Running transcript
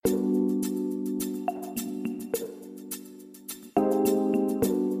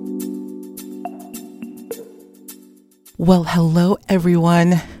Well, hello,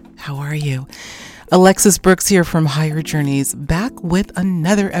 everyone. How are you? Alexis Brooks here from Higher Journeys, back with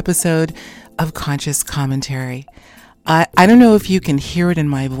another episode of Conscious Commentary. I don't know if you can hear it in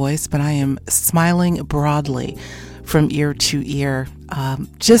my voice, but I am smiling broadly from ear to ear,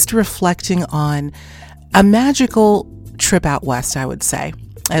 just reflecting on a magical trip out west, I would say.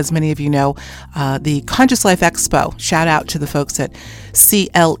 As many of you know, the Conscious Life Expo, shout out to the folks at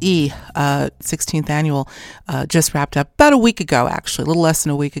CLE, 16th annual, just wrapped up about a week ago, actually, a little less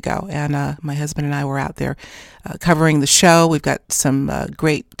than a week ago. And my husband and I were out there covering the show. We've got some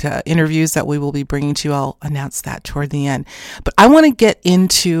great interviews that we will be bringing to you. I'll announce that toward the end. But I want to get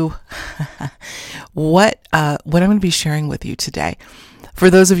into what I'm going to be sharing with you today. For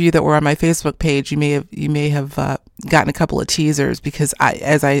those of you that were on my Facebook page, you may have gotten a couple of teasers because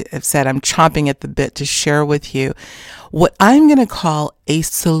as I have said, I'm chomping at the bit to share with you what I'm going to call a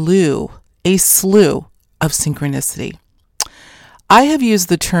slew of synchronicity. I have used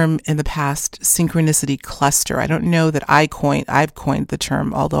the term in the past, synchronicity cluster. I don't know that I've coined the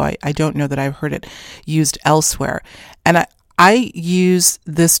term, although I don't know that I've heard it used elsewhere. And I use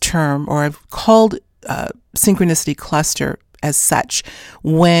this term, or I've called synchronicity cluster as such,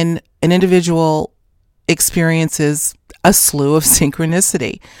 when an individual experiences a slew of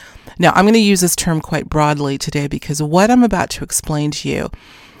synchronicity. Now, I'm going to use this term quite broadly today because what I'm about to explain to you,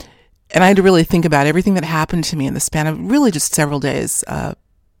 and I had to really think about everything that happened to me in the span of really just several days,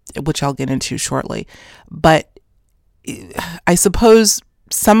 which I'll get into shortly. But I suppose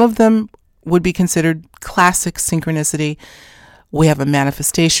some of them would be considered classic synchronicity. We have a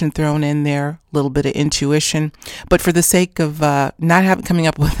manifestation thrown in there, a little bit of intuition. But for the sake of not coming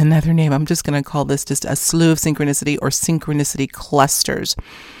up with another name, I'm just going to call this just a slew of synchronicity or synchronicity clusters.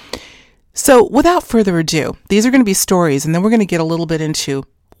 So without further ado, these are going to be stories, and then we're going to get a little bit into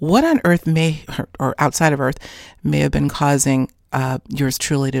what on earth may, or outside of Earth, may have been causing yours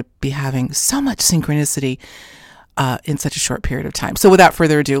truly to be having so much synchronicity in such a short period of time. So without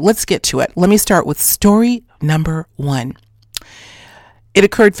further ado, let's get to it. Let me start with story number 1. It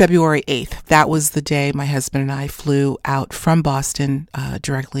occurred February 8th. That was the day my husband and I flew out from Boston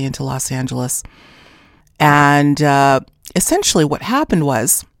directly into Los Angeles. And essentially what happened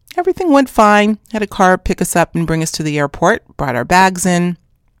was everything went fine. Had a car pick us up and bring us to the airport, brought our bags in,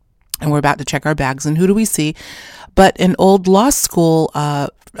 and we're about to check our bags. And who do we see but an old law school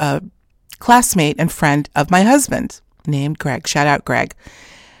classmate and friend of my husband named Greg. Shout out Greg.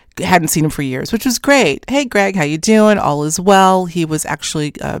 Hadn't seen him for years, which was great. Hey, Greg, how you doing? All is well. He was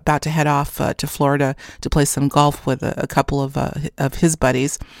actually about to head off to Florida to play some golf with a couple of his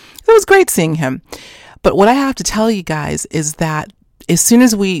buddies. It was great seeing him. But what I have to tell you guys is that as soon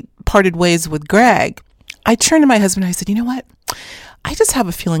as we parted ways with Greg, I turned to my husband and I said, you know what? I just have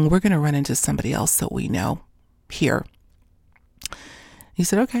a feeling we're going to run into somebody else that we know here. He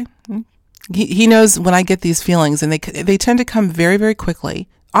said, okay. He knows when I get these feelings, and they tend to come very, very quickly.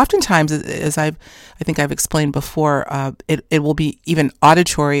 Oftentimes, as I think I've explained before, it will be even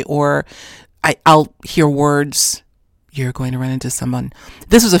auditory, or I'll hear words. You're going to run into someone.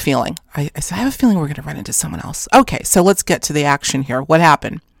 This was a feeling. I said, I have a feeling we're going to run into someone else. Okay, so let's get to the action here. What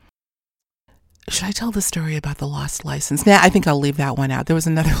happened? Should I tell the story about the lost license? Nah, I think I'll leave that one out. There was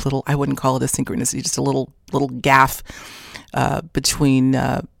another little, I wouldn't call it a synchronicity, just a little gaffe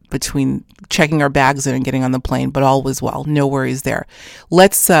between checking our bags in and getting on the plane, but all was well. No worries there.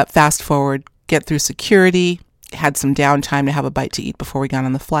 Let's fast forward, get through security, had some downtime to have a bite to eat before we got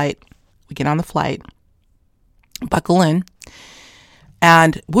on the flight. We get on the flight, buckle in,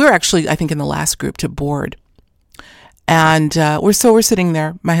 and we're actually, I think, in the last group to board. And we're sitting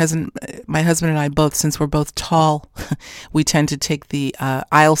there. My husband and I both, since we're both tall, we tend to take the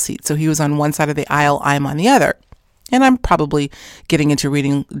aisle seat. So he was on one side of the aisle, I'm on the other. And I'm probably getting into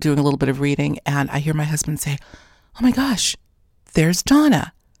reading, doing a little bit of reading, and I hear my husband say, oh my gosh, there's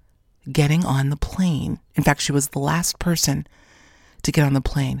Donna getting on the plane. In fact, she was the last person to get on the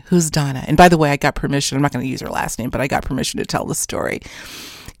plane. Who's Donna? And by the way, I got permission. I'm not going to use her last name, but I got permission to tell the story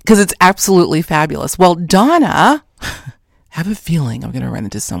because it's absolutely fabulous. Well, Donna, have a feeling I'm going to run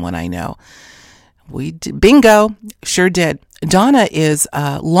into someone I know. Bingo, sure did. Donna is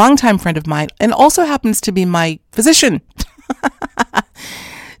a longtime friend of mine and also happens to be my physician.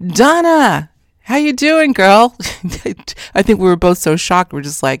 Donna, how you doing, girl? I think we were both so shocked. We're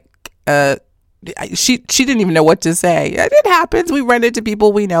just like, she didn't even know what to say. It happens. We run into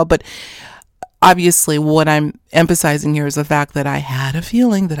people we know, but obviously what I'm emphasizing here is the fact that I had a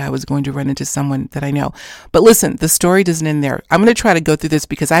feeling that I was going to run into someone that I know. But listen, the story doesn't end there. I'm going to try to go through this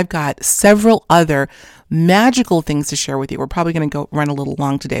because I've got several other magical things to share with you. We're probably going to run a little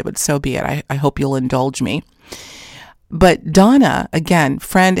long today, but so be it. I hope you'll indulge me. But Donna, again,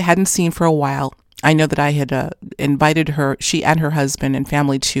 friend, hadn't seen for a while. I know that I had invited her, she and her husband and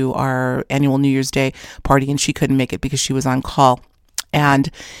family, to our annual New Year's Day party, and she couldn't make it because she was on call.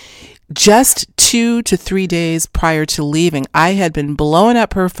 And just 2 to 3 days prior to leaving, I had been blowing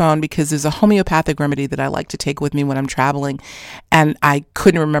up her phone because there's a homeopathic remedy that I like to take with me when I'm traveling, and I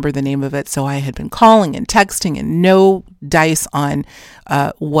couldn't remember the name of it. So I had been calling and texting, and no dice on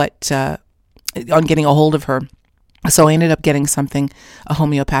on getting a hold of her. So I ended up getting a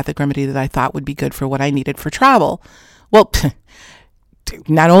homeopathic remedy that I thought would be good for what I needed for travel. Well,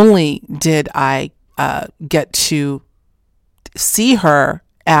 not only did I get to see her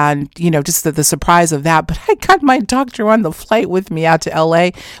and, just the surprise of that, but I got my doctor on the flight with me out to LA.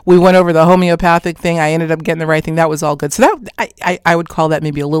 We went over the homeopathic thing. I ended up getting the right thing. That was all good. So that I would call that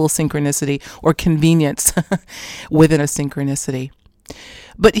maybe a little synchronicity or convenience within a synchronicity.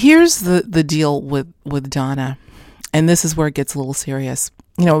 But here's the deal with Donna. And this is where it gets a little serious.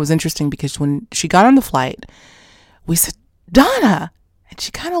 It was interesting because when she got on the flight, we said, "Donna," and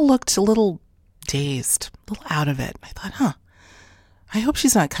she kind of looked a little dazed, a little out of it. I thought, I hope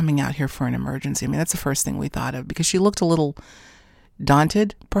she's not coming out here for an emergency. I mean, that's the first thing we thought of because she looked a little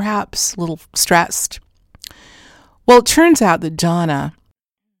daunted, perhaps, a little stressed. Well, it turns out that Donna,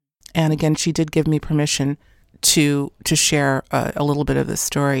 and again, she did give me permission to share a little bit of this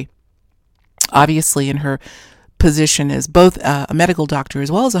story. Obviously, in her position as both a medical doctor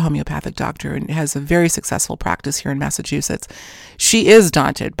as well as a homeopathic doctor, and has a very successful practice here in Massachusetts, she is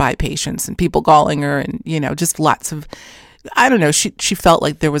daunted by patients and people calling her, and just lots of, I don't know, she felt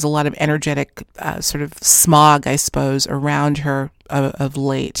like there was a lot of energetic sort of smog, I suppose, around her of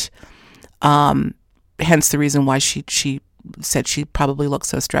late. Hence the reason why she said she probably looked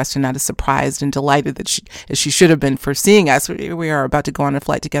so stressed and not as surprised and delighted as she should have been for seeing us. We are about to go on a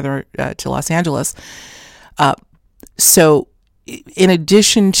flight together to Los Angeles. So in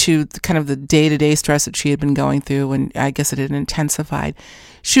addition to kind of the day-to-day stress that she had been going through, and I guess it had intensified,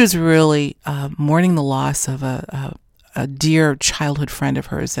 she was really mourning the loss of a dear childhood friend of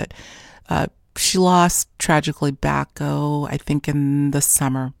hers that she lost tragically back, I think in the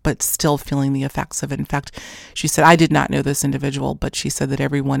summer, but still feeling the effects of it. In fact, she said, I did not know this individual, but she said that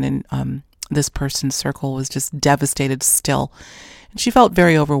everyone in this person's circle was just devastated still. And she felt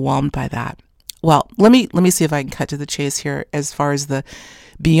very overwhelmed by that. Well, let me see if I can cut to the chase here as far as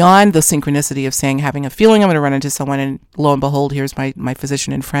beyond the synchronicity of saying, having a feeling I'm going to run into someone, and lo and behold, here's my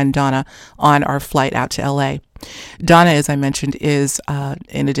physician and friend Donna on our flight out to LA. Donna, as I mentioned, is,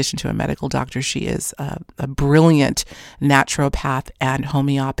 in addition to a medical doctor, she is a brilliant naturopath and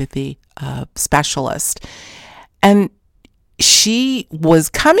homeopathy specialist. And she was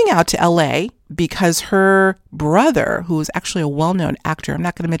coming out to LA because her brother, who is actually a well-known actor, I'm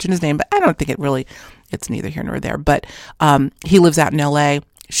not going to mention his name, but I don't think it's neither here nor there, but he lives out in LA.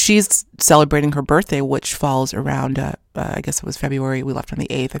 She's celebrating her birthday, which falls around, I guess it was February. We left on the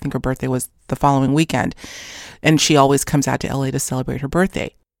 8th. I think her birthday was the following weekend. And she always comes out to LA to celebrate her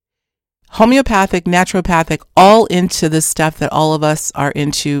birthday. Homeopathic, naturopathic, all into this stuff that all of us are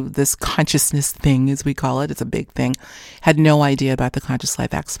into, this consciousness thing, as we call it. It's a big thing. Had no idea about the Conscious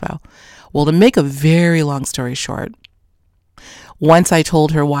Life Expo. Well, to make a very long story short, once I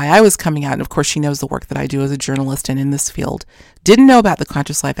told her why I was coming out, and of course she knows the work that I do as a journalist and in this field, didn't know about the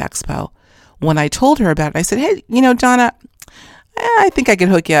Conscious Life Expo. When I told her about it, I said, hey, Donna, I think I could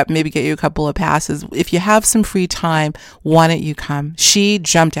hook you up, maybe get you a couple of passes. If you have some free time, why don't you come? She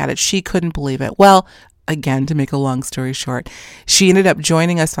jumped at it. She couldn't believe it. Well, again, to make a long story short, she ended up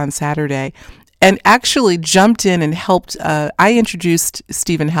joining us on Saturday and actually jumped in and helped. I introduced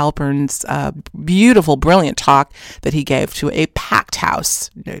Stephen Halpern's beautiful, brilliant talk that he gave to a packed house,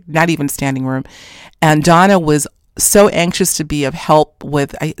 not even standing room. And Donna was so anxious to be of help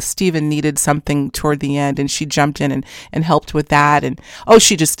with, Stephen needed something toward the end, and she jumped in and helped with that. And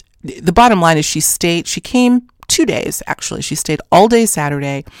the bottom line is she came 2 days, actually. She stayed all day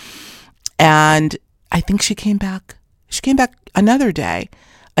Saturday, and I think she came back another day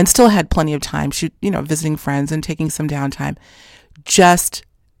and still had plenty of time. She, visiting friends and taking some downtime.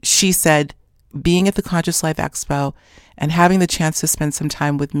 She said, being at the Conscious Life Expo and having the chance to spend some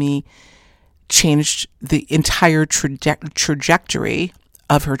time with me changed the entire trajectory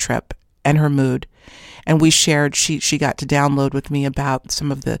of her trip and her mood. And we shared, she got to download with me about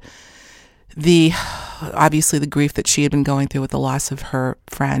some of the obviously the grief that she had been going through with the loss of her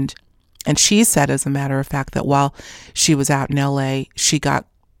friend. And she said, as a matter of fact, that while she was out in LA, she got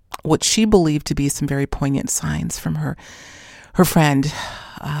what she believed to be some very poignant signs from her friend,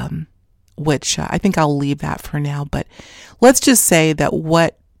 which I think I'll leave that for now. But let's just say that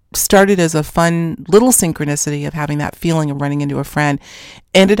what started as a fun little synchronicity of having that feeling of running into a friend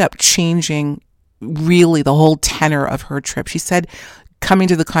ended up changing really the whole tenor of her trip. She said coming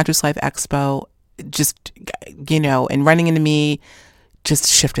to the Conscious Life Expo just, and running into me just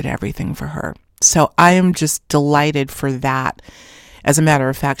shifted everything for her. So I am just delighted for that. As a matter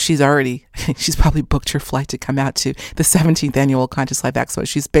of fact, she's probably booked her flight to come out to the 17th annual Conscious Life Expo.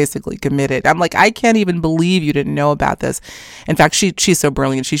 She's basically committed. I'm like, I can't even believe you didn't know about this. In fact, she's so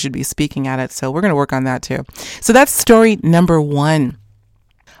brilliant. She should be speaking at it. So we're going to work on that too. So that's story number 1.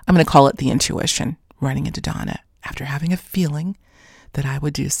 I'm going to call it the intuition, running into Donna after having a feeling that I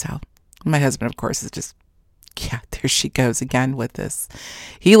would do so. My husband, of course, is just, there she goes again with this.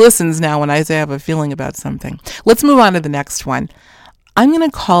 He listens now when I say I have a feeling about something. Let's move on to the next one. I'm going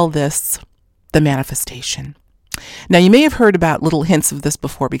to call this the manifestation. Now, you may have heard about little hints of this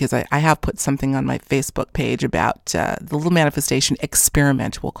before because I have put something on my Facebook page about the little manifestation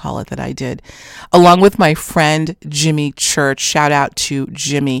experiment, we'll call it, that I did, along with my friend Jimmy Church. Shout out to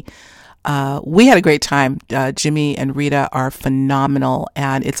Jimmy. We had a great time. Jimmy and Rita are phenomenal,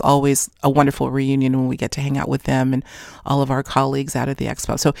 and it's always a wonderful reunion when we get to hang out with them and all of our colleagues out at the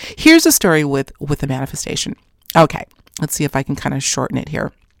expo. So here's a story with the manifestation. Okay, let's see if I can kind of shorten it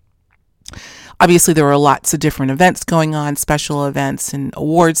here. Obviously, there were lots of different events going on, special events and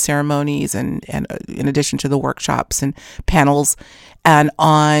award ceremonies, and in addition to the workshops and panels. And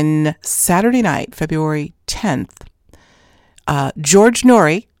on Saturday night, February 10th, George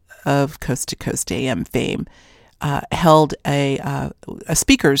Noory of Coast to Coast AM fame held a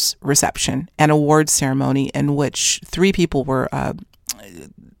speaker's reception and award ceremony in which 3 people were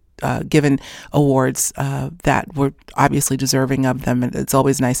given awards that were obviously deserving of them. And it's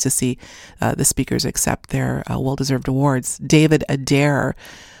always nice to see the speakers accept their well-deserved awards. David Adair,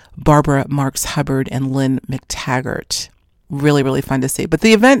 Barbara Marks Hubbard, and Lynn McTaggart. Really, really fun to see. But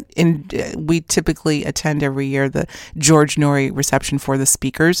the event, we typically attend every year, the George Noory reception for the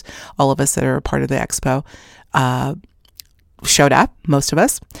speakers. All of us that are a part of the expo showed up, most of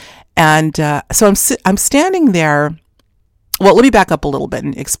us. And so I'm standing there. Well, let me back up a little bit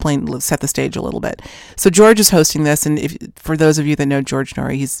and set the stage a little bit. So George is hosting this, and for those of you that know George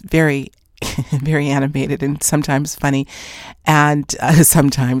Noory, he's very, very animated and sometimes funny, and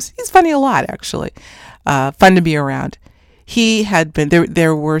sometimes he's funny a lot, actually. Fun to be around. He had been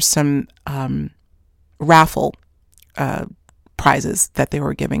there were some raffle prizes that they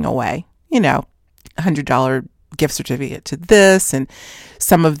were giving away. $100 gift certificate to this, and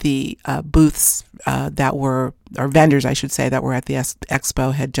some of the booths or vendors, I should say, that were at the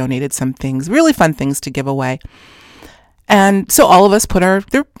expo had donated some things, really fun things to give away. And so all of us put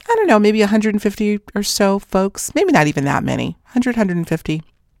maybe 150 or so folks, maybe not even that many, 150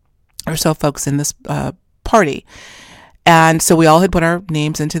 or so folks in this party. And so we all had put our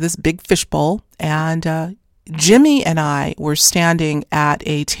names into this big fishbowl, and Jimmy and I were standing at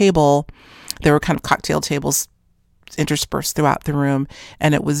a table. There were kind of cocktail tables interspersed throughout the room,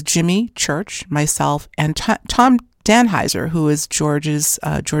 and it was Jimmy Church, myself, and Tom Danheiser, who is George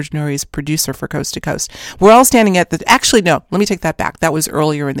Noory's producer for Coast to Coast. We're all standing actually, no, let me take that back. That was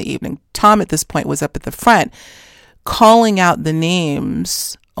earlier in the evening. Tom at this point was up at the front calling out the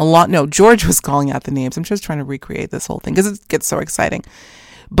names. George was calling out the names. I'm just trying to recreate this whole thing because it gets so exciting.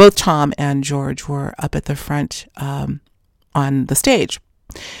 Both Tom and George were up at the front on the stage.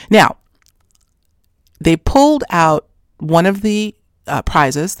 Now, they pulled out one of the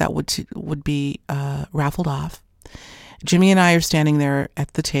prizes that would be raffled off. Jimmy and I are standing there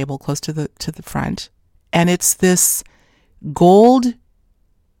at the table close to the front, and it's this gold,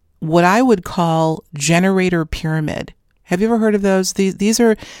 what I would call generator pyramid. Have you ever heard of those? These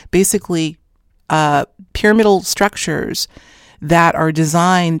are basically pyramidal structures that are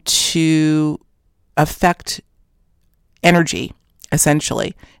designed to affect energy,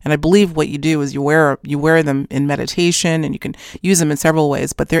 essentially. And I believe what you do is you wear them in meditation, and you can use them in several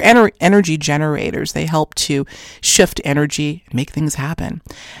ways, but they're energy generators. They help to shift energy, make things happen.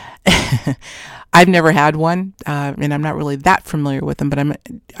 I've never had one, and I'm not really that familiar with them, but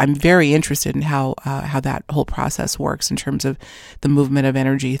I'm very interested in how that whole process works in terms of the movement of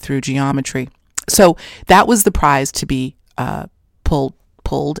energy through geometry. So that was the prize to be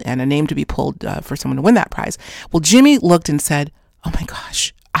pulled, and a name to be pulled for someone to win that prize. Well, Jimmy looked and said, "Oh my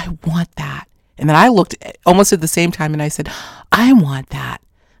gosh, I want that." And then I looked almost at the same time, and I said, "I want that."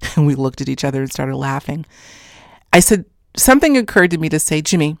 And we looked at each other and started laughing. I said, something occurred to me to say,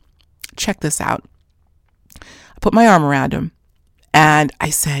 "Jimmy, check this out." I put my arm around him and I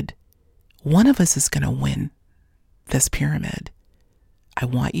said, "One of us is going to win this pyramid. I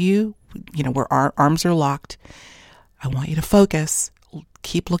want you, where our arms are locked. I want you to focus.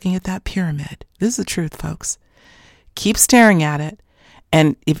 keep looking at that pyramid. This is the truth, folks. Keep staring at it.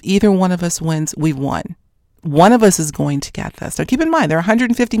 And if either one of us wins, we've won. One of us is going to get this. Now, keep in mind, there are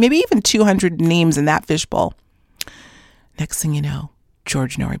 150, maybe even 200 names in that fishbowl. Next thing you know,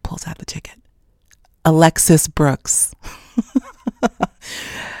 George Noory pulls out the ticket. Alexis Brooks.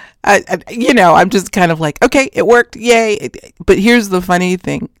 I'm just kind of like, okay, it worked. Yay. But here's the funny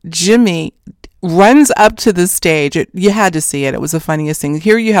thing. Jimmy runs up to the stage. You had to see it. It was the funniest thing.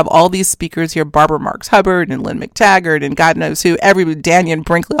 Here you have all these speakers here, Barbara Marx Hubbard and Lynn McTaggart and God knows who, everybody, Daniel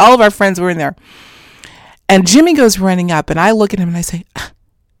Brinkley, all of our friends were in there. And Jimmy goes running up and I look at him and I say,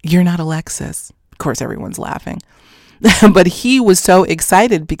 "You're not Alexis." Of course, everyone's laughing. But he was so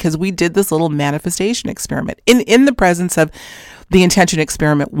excited because we did this little manifestation experiment in the presence of the intention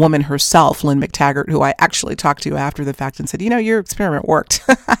experiment woman herself, Lynn McTaggart, who I actually talked to after the fact and said, your experiment worked.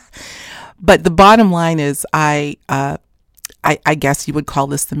 But the bottom line is I guess you would call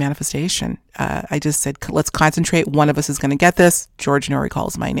this the manifestation. I just said, let's concentrate. One of us is going to get this. George Noory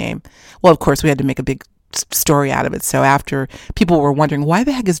calls my name. Well, of course, we had to make a big story out of it. So after people were wondering, why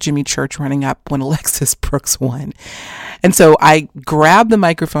the heck is Jimmy Church running up when Alexis Brooks won? And so I grabbed the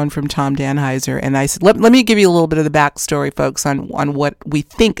microphone from Tom Danheiser and I said, let me give you a little bit of the backstory, folks, on what we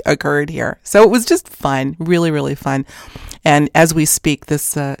think occurred here. So it was just fun, really, really fun. And as we speak,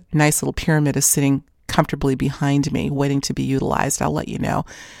 this nice little pyramid is sitting comfortably behind me, waiting to be utilized. I'll let you know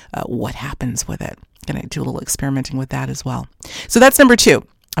what happens with it. Going to do a little experimenting with that as well. So that's number 2.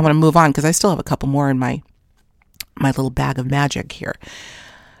 I want to move on because I still have a couple more in my little bag of magic here.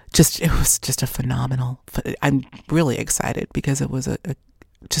 It was just a phenomenal. I'm really excited because it was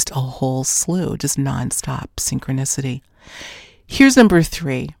just a whole slew, just nonstop synchronicity. Here's number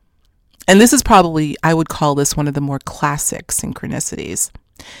 3. And this is probably, I would call this one of the more classic synchronicities.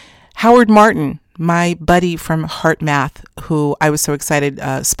 Howard Martin, my buddy from Heart Math, who I was so excited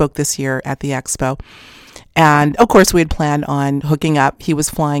spoke this year at the expo. And of course, we had planned on hooking up. He was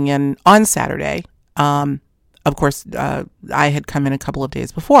flying in on Saturday. Of course, I had come in a couple of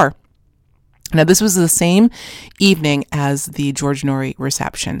days before. Now, this was the same evening as the George Noory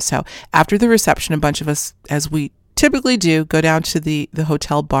reception. So after the reception, a bunch of us, as we typically do, go down to the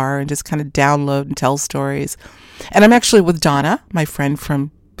hotel bar and just kind of download and tell stories. And I'm actually with Donna, my friend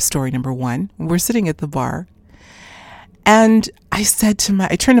from story number 1. We're sitting at the bar. And I turned to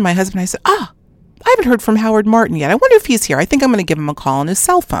my husband, I said, I haven't heard from Howard Martin yet. I wonder if he's here. I think I'm going to give him a call on his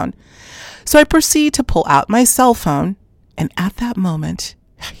cell phone. So I proceed to pull out my cell phone. And at that moment,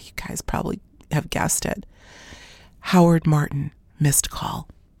 you guys probably have guessed it, Howard Martin missed call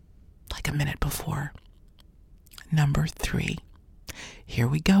like a minute before. Number 3. Here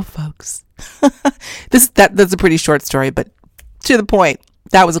we go, folks. That's a pretty short story, but to the point.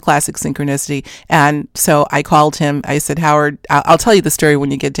 That was a classic synchronicity. And so I called him. I said, Howard, I'll tell you the story when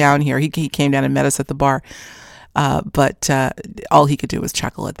you get down here. He came down and met us at the bar. But all he could do was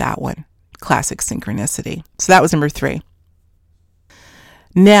chuckle at that one. Classic synchronicity. So that was number 3.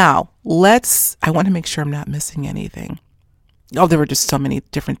 Now, I want to make sure I'm not missing anything. Oh, there were just so many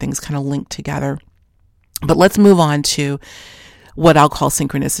different things kind of linked together. But let's move on to what I'll call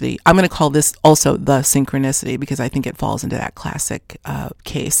synchronicity. I'm going to call this also the synchronicity because I think it falls into that classic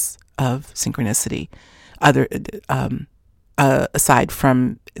case of synchronicity. Aside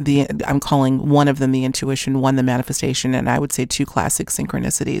from I'm calling one of them the intuition, one the manifestation, and I would say 2 classic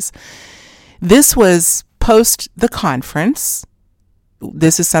synchronicities. This was post the conference.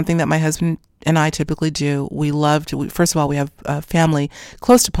 This is something that my husband and I typically do. First of all, we have a family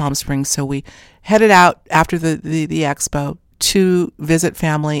close to Palm Springs, so we headed out after the expo to visit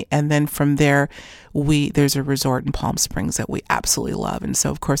family, and then from there, there's a resort in Palm Springs that we absolutely love, and so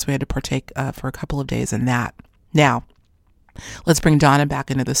of course we had to partake for a couple of days in that. Now, let's bring Donna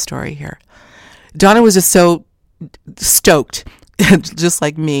back into the story here. Donna was just so stoked, just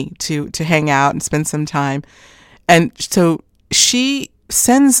like me, to hang out and spend some time, and so she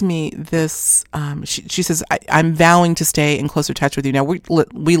sends me this. She says, "I'm vowing to stay in closer touch with you." Now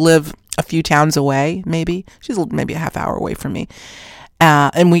we live a few towns away, maybe. She's maybe a half hour away from me.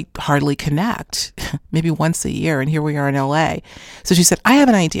 And we hardly connect, maybe once a year. And here we are in LA. So she said, I have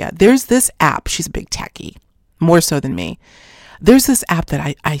an idea. There's this app. She's a big techie, more so than me. There's this app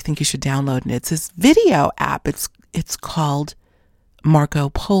that I think you should download. And it's this video app. It's called Marco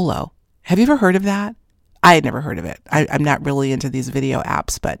Polo. Have you ever heard of that? I had never heard of it. I'm not really into these video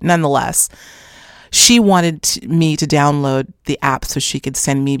apps, but nonetheless, she wanted me to download the app so she could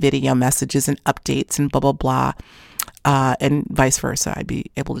send me video messages and updates and blah, blah, blah, and vice versa. I'd be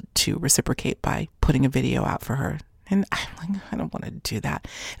able to reciprocate by putting a video out for her. And I'm like, I don't want to do that.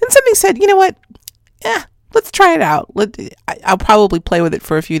 And something said, you know what? let's try it out. I'll probably play with it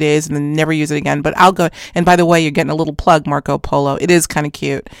for a few days and then never use it again. But I'll go. And by the way, you're getting a little plug, Marco Polo. It is kind of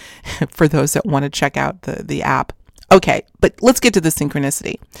cute for those that want to check out the app. Okay, but let's get to the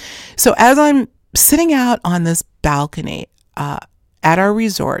synchronicity. So as I'm sitting out on this balcony at our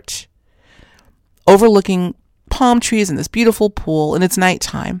resort, overlooking palm trees and this beautiful pool, and it's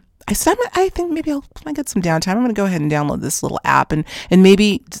nighttime, I said, I think maybe I'll get some downtime. I'm going to go ahead and download this little app and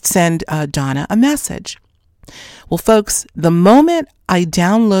maybe send Donna a message. Well, folks, the moment I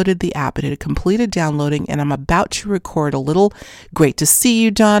downloaded the app, it had completed downloading, and I'm about to record a little "Great to see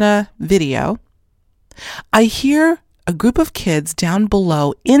you, Donna" video, I hear a group of kids down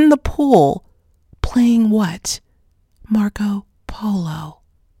below in the pool playing what? Marco Polo.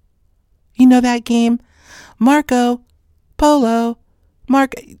 You know that game? Marco Polo.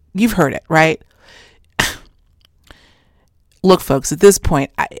 You've heard it, right? Look, folks, at this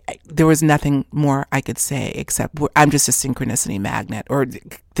point, there was nothing more I could say except I'm just a synchronicity magnet, or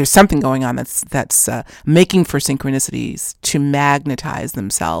there's something going on that's making for synchronicities to magnetize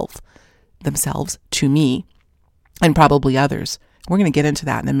themselves to me and probably others. We're going to get into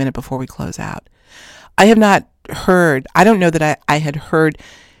that in a minute before we close out. I have not heard, I don't know that I had heard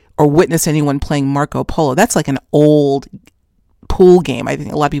or witnessed anyone playing Marco Polo. That's like an old pool game. I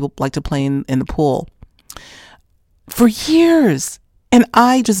think a lot of people like to play in the pool for years. And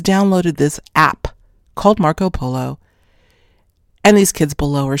I just downloaded this app called Marco Polo. And these kids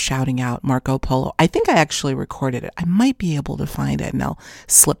below are shouting out Marco Polo. I think I actually recorded it. I might be able to find it, and I'll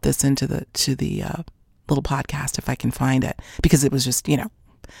slip this into the little podcast if I can find it, because it was just,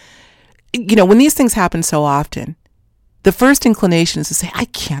 when these things happen so often, the first inclination is to say, I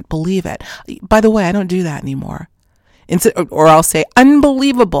can't believe it. By the way, I don't do that anymore. Or I'll say,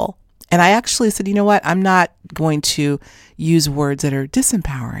 unbelievable. And I actually said, you know what? I'm not going to use words that are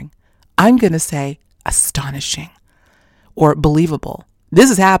disempowering. I'm going to say astonishing or believable.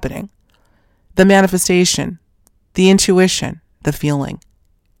 This is happening. The manifestation, the intuition, the feeling,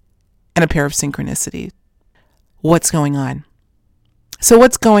 and a pair of synchronicities. What's going on? So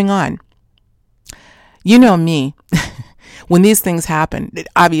what's going on? You know me. When these things happen,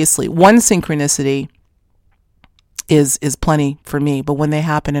 obviously one synchronicity is plenty for me. But when they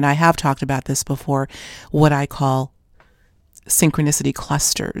happen, and I have talked about this before, what I call synchronicity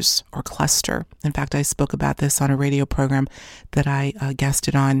clusters or cluster. In fact, I spoke about this on a radio program that I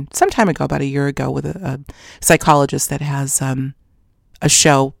guested on some time ago, about a year ago, with a psychologist that has a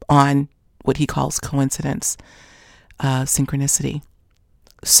show on what he calls coincidence, synchronicity.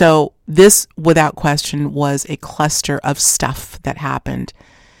 So this, without question, was a cluster of stuff that happened.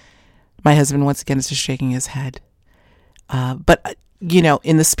 My husband, once again, is just shaking his head. But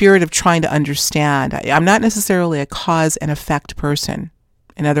in the spirit of trying to understand, I'm not necessarily a cause and effect person.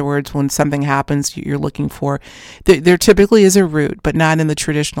 In other words, when something happens, you're looking for, there typically is a root, but not in the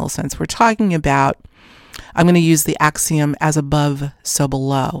traditional sense. We're talking about, I'm going to use the axiom as above, so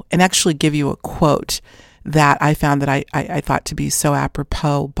below, and actually give you a quote that I found that I thought to be so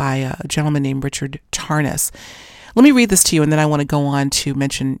apropos by a gentleman named Richard Tarnas. Let me read this to you, and then I want to go on to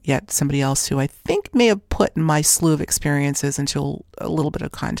mention yet somebody else who I think may have put my slew of experiences into a little bit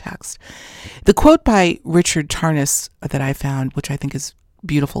of context. The quote by Richard Tarnas that I found, which I think is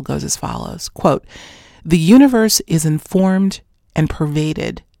beautiful, goes as follows. Quote, "The universe is informed and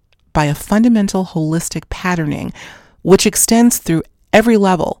pervaded by a fundamental holistic patterning which extends through every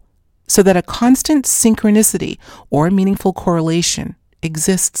level, so that a constant synchronicity or meaningful correlation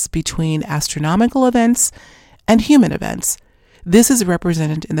exists between astronomical events and human events. This is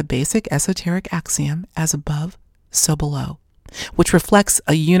represented in the basic esoteric axiom as above, so below, which reflects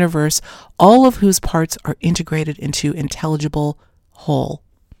a universe all of whose parts are integrated into an intelligible whole.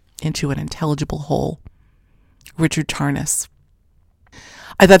 Richard Tarnas.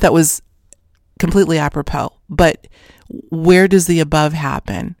 I thought that was completely apropos, but where does the above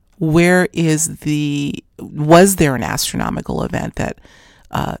happen? Was there an astronomical event that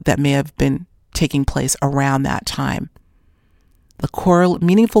may have been taking place around that time? The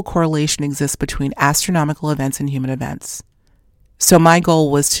meaningful correlation exists between astronomical events and human events. So my goal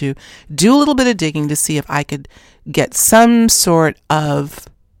was to do a little bit of digging to see if I could get some sort of,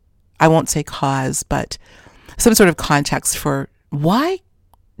 I won't say cause, but some sort of context for why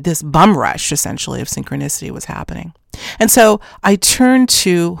this bum rush, essentially, of synchronicity was happening. And so I turned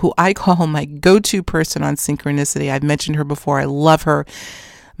to who I call my go-to person on synchronicity. I've mentioned her before. I love her,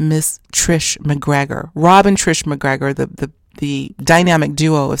 Miss Trish McGregor, Rob and Trish McGregor, the dynamic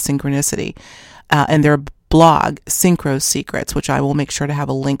duo of synchronicity, and their blog, Synchro Secrets, which I will make sure to have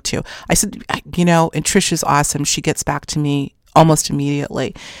a link to. I said, and Trish is awesome. She gets back to me almost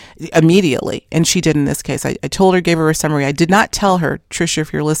immediately. And she did in this case. I told her, gave her a summary. I did not tell her, Trisha,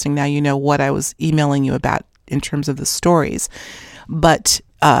 if you're listening now, you know what I was emailing you about in terms of the stories. But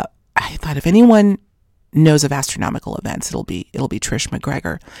I thought if anyone knows of astronomical events, it'll be Trish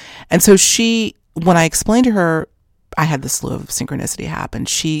McGregor. And so when I explained to her, I had this slew of synchronicity happen.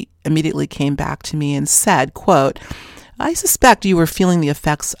 She immediately came back to me and said, quote, "I suspect you were feeling the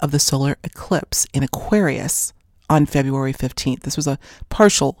effects of the solar eclipse in Aquarius on February 15th. This was a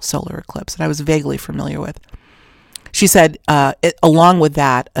partial solar eclipse that I was vaguely familiar with." She said, along with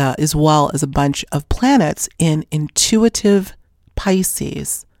that, as well as a bunch of planets in intuitive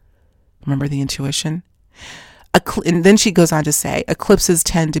Pisces. Remember the intuition? And then she goes on to say, eclipses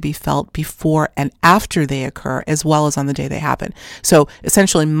tend to be felt before and after they occur, as well as on the day they happen. So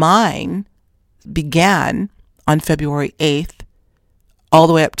essentially mine began on February 8th, all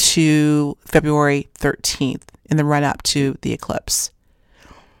the way up to February 13th, in the run-up to the eclipse.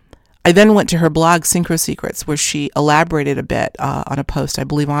 I then went to her blog, Synchro Secrets, where she elaborated a bit on a post, I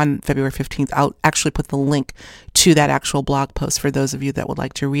believe on February 15th. I'll actually put the link to that actual blog post for those of you that would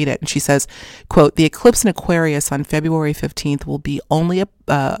like to read it. And she says, quote, "The eclipse in Aquarius on February 15th will be only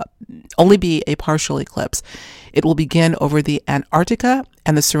be a partial eclipse. It will begin over the Antarctica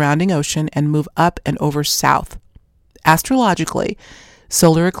and the surrounding ocean and move up and over south. Astrologically,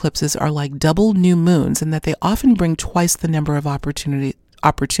 solar eclipses are like double new moons in that they often bring twice the number of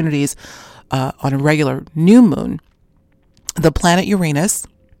opportunities on a regular new moon. The planet Uranus,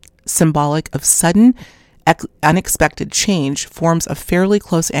 symbolic of sudden, unexpected change, forms a fairly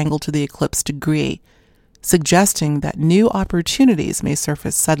close angle to the eclipse degree, suggesting that new opportunities may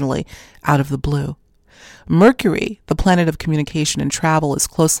surface suddenly out of the blue. Mercury, the planet of communication and travel, is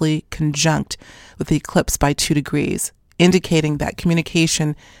closely conjunct with the eclipse by 2 degrees, indicating that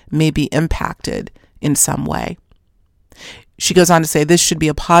communication may be impacted in some way." She goes on to say this should be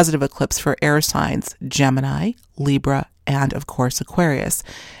a positive eclipse for air signs, Gemini, Libra, and of course Aquarius,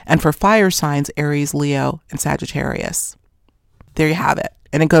 and for fire signs, Aries, Leo, and Sagittarius. There you have it.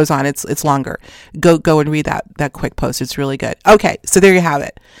 And it goes on. It's longer. Go and read that quick post. It's really good. Okay, so there you have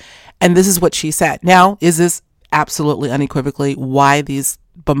it. And this is what she said. Now, is this absolutely unequivocally why these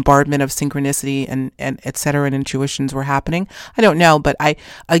bombardment of synchronicity and et cetera and intuitions were happening? I don't know, but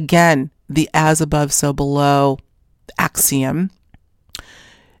again, the as above, so below axiom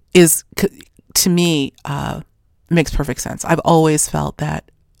is, to me, makes perfect sense. I've always felt that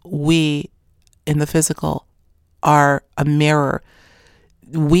we in the physical are a mirror.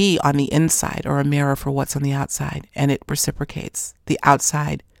 We on the inside are a mirror for what's on the outside, and it reciprocates. The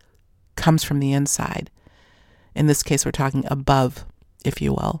outside comes from the inside. In this case, we're talking above, if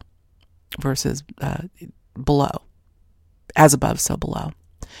you will, versus below. As above, so below.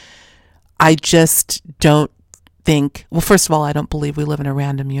 I just don't think, well, first of all, I don't believe we live in a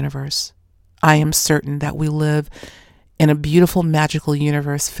random universe. I am certain that we live in a beautiful, magical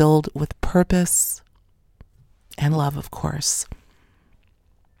universe filled with purpose and love, of course.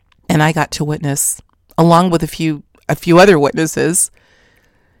 And I got to witness, along with a few other witnesses,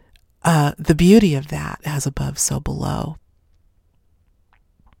 the beauty of that, as above, so below.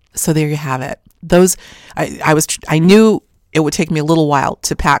 So there you have it. Those, I knew it would take me a little while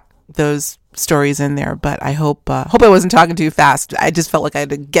to pack those stories in there, but I hope I wasn't talking too fast. I just felt like I had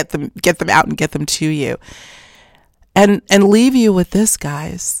to get them out and get them to you, and leave you with this,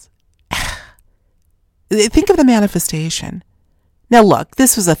 guys. Think of the manifestation. Now, look,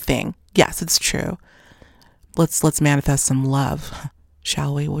 this was a thing. Yes, it's true. Let's manifest some love,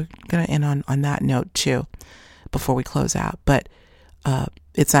 shall we? We're gonna end on that note too, before we close out. But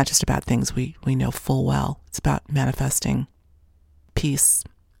it's not just about things we know full well. It's about manifesting peace.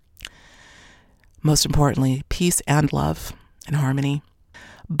 Most importantly, peace and love and harmony.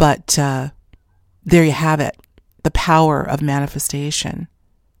 But there you have it. The power of manifestation.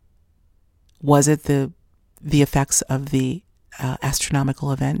 Was it the effects of the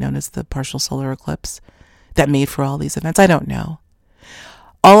astronomical event known as the partial solar eclipse that made for all these events? I don't know.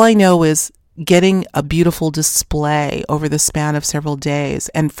 All I know is getting a beautiful display over the span of several days,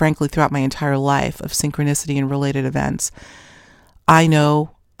 and frankly throughout my entire life, of synchronicity and related events, I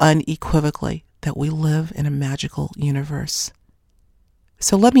know unequivocally that we live in a magical universe.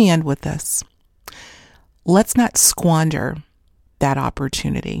 So let me end with this. Let's not squander that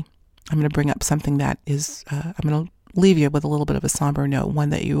opportunity. I'm going to bring up something that is, I'm going to leave you with a little bit of a somber note, one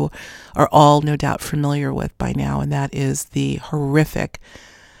that you are all no doubt familiar with by now, and that is the horrific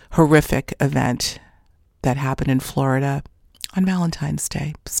event that happened in Florida on Valentine's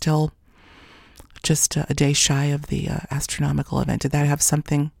Day. Still just a day shy of the astronomical event. Did that have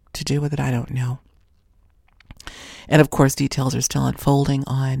something to do with it? I don't know. And of course, details are still unfolding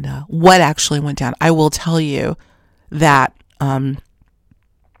on what actually went down. I will tell you that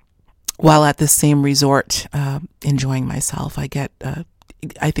while at this same resort, enjoying myself, I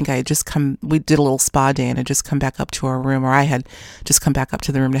think I had just we did a little spa day and I just come back up to our room, or I had just come back up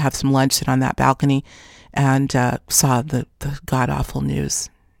to the room to have some lunch, sit on that balcony, and saw the god-awful news.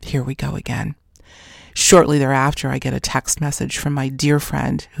 Here we go again. Shortly thereafter, I get a text message from my dear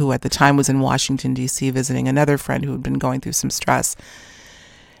friend, who at the time was in Washington, D.C., visiting another friend who had been going through some stress.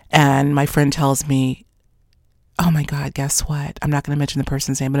 And my friend tells me, oh my God, guess what? I'm not going to mention the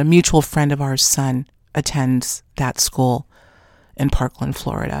person's name, but a mutual friend of ours' son attends that school in Parkland,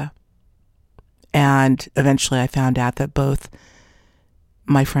 Florida. And eventually I found out that both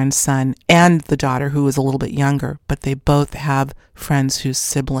my friend's son and the daughter, who was a little bit younger, but they both have friends whose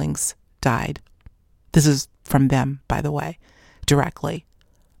siblings died. This is from them, by the way, directly.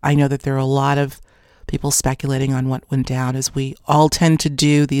 I know that there are a lot of people speculating on what went down, as we all tend to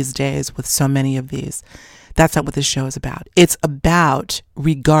do these days with so many of these. That's not what this show is about. It's about,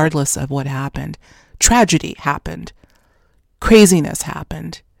 regardless of what happened, tragedy happened. Craziness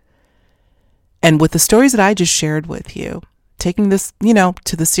happened. And with the stories that I just shared with you, taking this,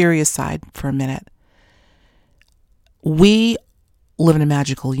 to the serious side for a minute, we live in a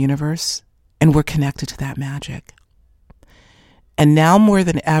magical universe and we're connected to that magic. And now more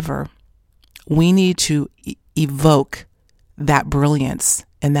than ever, we need to evoke that brilliance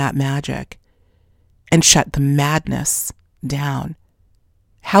and that magic and shut the madness down.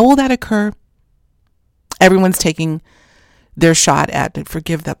 How will that occur? Everyone's taking their shot at,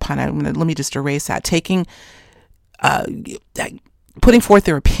 forgive the pun, let me just erase that, putting forth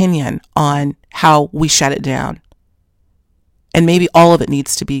their opinion on how we shut it down. And maybe all of it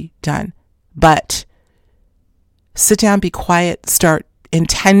needs to be done. But sit down, be quiet, start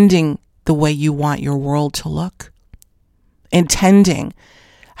intending the way you want your world to look. Intending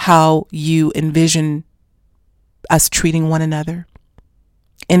how you envision us treating one another.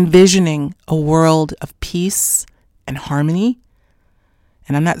 Envisioning a world of peace and harmony.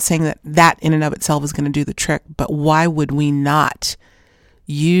 And I'm not saying that in and of itself is going to do the trick, but why would we not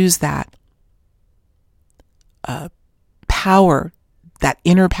use that power, that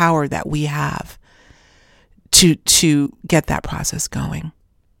inner power that we have to get that process going?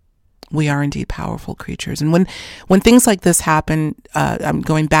 We are indeed powerful creatures. And when things like this happen, I'm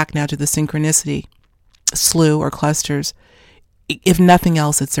going back now to the synchronicity slew or clusters. If nothing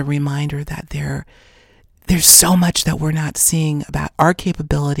else, it's a reminder that there's so much that we're not seeing about our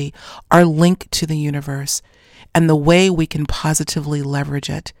capability, our link to the universe, and the way we can positively leverage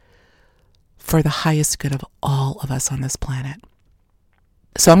it for the highest good of all of us on this planet.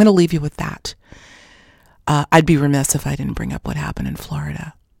 So I'm going to leave you with that. I'd be remiss if I didn't bring up what happened in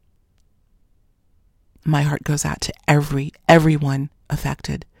Florida. My heart goes out to everyone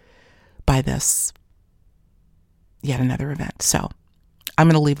affected by this yet another event. So I'm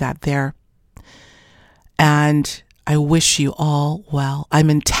going to leave that there. And I wish you all well. I'm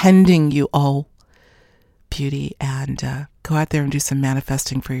intending you all beauty, and go out there and do some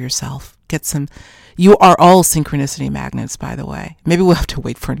manifesting for yourself. You are all synchronicity magnets, by the way. Maybe we'll have to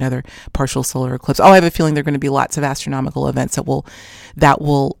wait for another partial solar eclipse. I have a feeling there are going to be lots of astronomical events that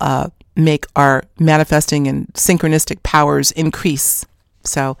will make our manifesting and synchronistic powers increase.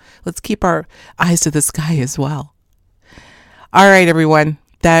 So let's keep our eyes to the sky as well. All right, everyone.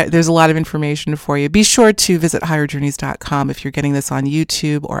 There's a lot of information for you. Be sure to visit higherjourneys.com. If you're getting this on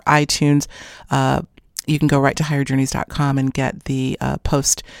YouTube or iTunes, you can go right to higherjourneys.com and get the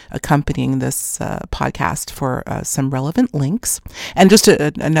post accompanying this podcast for some relevant links. And just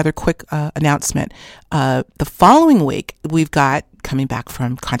another quick announcement. The following week, we've got, coming back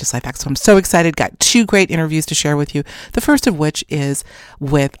from Conscious Life X, so I'm so excited. Got 2 great interviews to share with you. The first of which is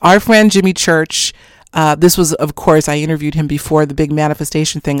with our friend Jimmy Church. This was, of course, I interviewed him before the big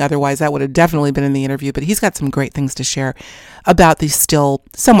manifestation thing. Otherwise, that would have definitely been in the interview. But he's got some great things to share about the still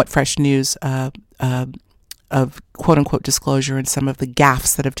somewhat fresh news of quote-unquote disclosure and some of the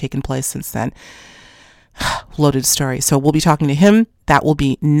gaffes that have taken place since then. Loaded story. So we'll be talking to him. That will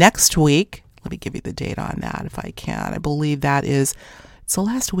be next week. Let me give you the date on that if I can. I believe it's the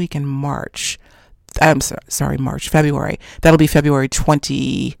last week in March. I'm sorry, February. That'll be February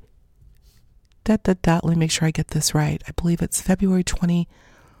 20... Let me make sure I get this right. I believe it's February 28th.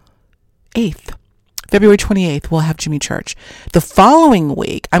 February 28th, we'll have Jimmy Church. The following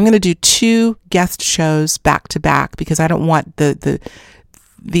week, I'm going to do 2 guest shows back to back because I don't want the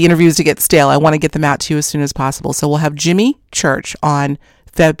interviews to get stale. I want to get them out to you as soon as possible. So we'll have Jimmy Church on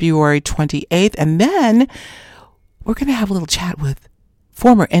February 28th, and then we're going to have a little chat with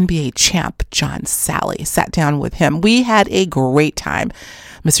former NBA champ John Salley. Sat down with him. We had a great time.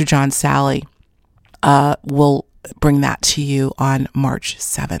 Mr. John Salley will bring that to you on March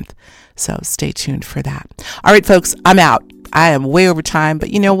 7th. So stay tuned for that. All right, folks, I'm out. I am way over time,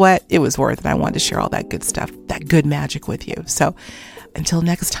 but you know what? It was worth it. I wanted to share all that good stuff, that good magic with you. So until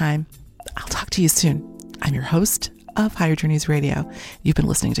next time, I'll talk to you soon. I'm your host of Higher Journeys Radio. You've been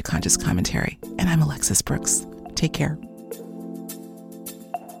listening to Conscious Commentary, and I'm Alexis Brooks. Take care.